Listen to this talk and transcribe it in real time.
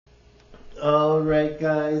Alright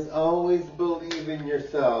guys, always believe in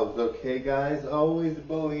yourselves, okay guys? Always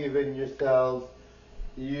believe in yourselves.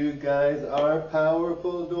 You guys are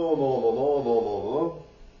powerful.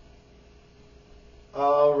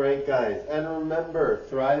 Alright guys, and remember,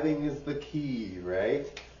 thriving is the key, right?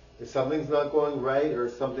 If something's not going right or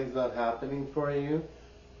something's not happening for you,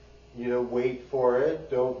 wait for it.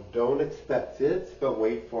 Don't expect it, but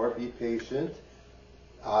wait for it. Be patient.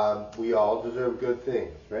 We all deserve good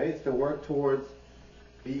things, right? So work towards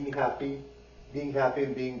being happy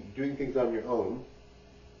and doing things on your own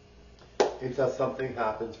until something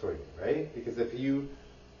happens for you, right? Because if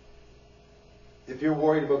you're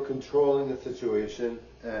worried about controlling a situation,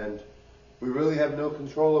 and we really have no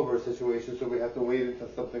control over a situation, so we have to wait until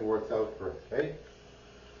something works out for us, right?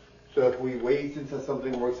 So if we wait until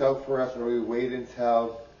something works out for us, or we wait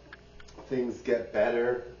until things get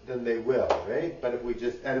better, then they will, right? But if we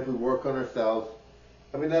work on ourselves,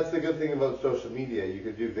 that's the good thing about social media. You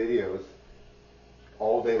could do videos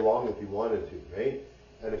all day long if you wanted to, right?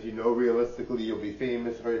 And if you know realistically you'll be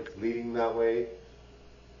famous or it's leading that way,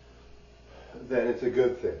 then it's a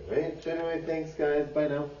good thing, right? So anyway, thanks guys, bye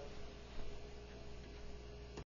now.